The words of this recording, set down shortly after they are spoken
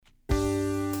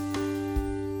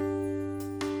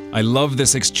I love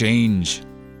this exchange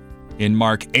in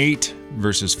Mark 8,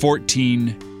 verses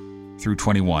 14 through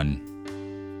 21.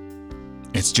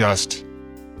 It's just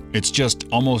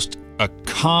almost a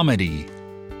comedy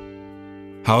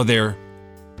how they're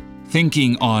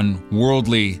thinking on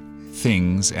worldly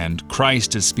things and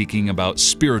Christ is speaking about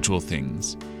spiritual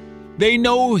things. They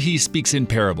know he speaks in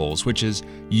parables, which is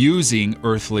using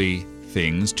earthly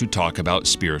things to talk about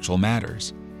spiritual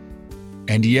matters.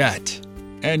 And yet,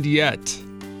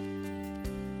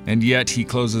 he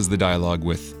closes the dialogue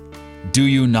with, "Do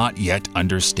you not yet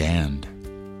understand?"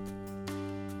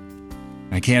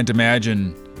 I can't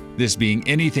imagine this being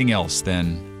anything else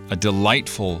than a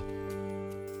delightful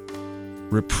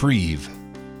reprieve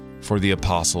for the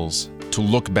apostles to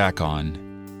look back on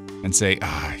and say,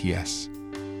 yes.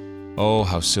 Oh,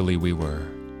 how silly we were.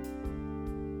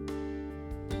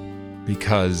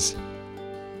 Because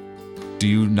do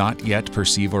you not yet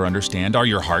perceive or understand? Are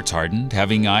your hearts hardened?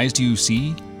 Having eyes, do you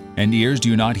see? And ears, do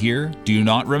you not hear? Do you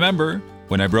not remember?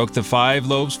 When I broke the 5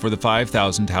 loaves for the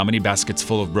 5,000, how many baskets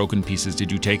full of broken pieces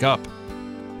did you take up?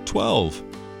 12.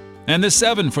 And the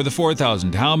 7 for the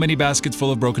 4,000, how many baskets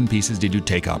full of broken pieces did you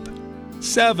take up?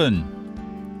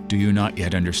 7. Do you not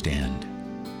yet understand?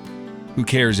 Who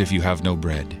cares if you have no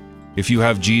bread? If you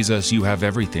have Jesus, you have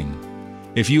everything.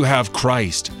 If you have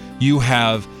Christ, you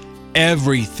have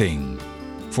everything.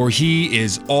 For he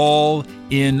is all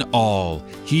in all.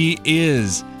 He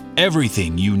is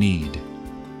everything you need.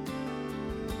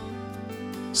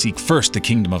 Seek first the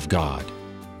kingdom of God.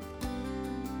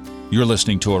 You're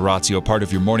listening to Oratio, part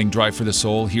of your morning drive for the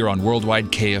soul here on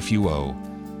Worldwide KFUO.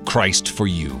 Christ for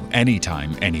you,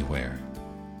 anytime, anywhere.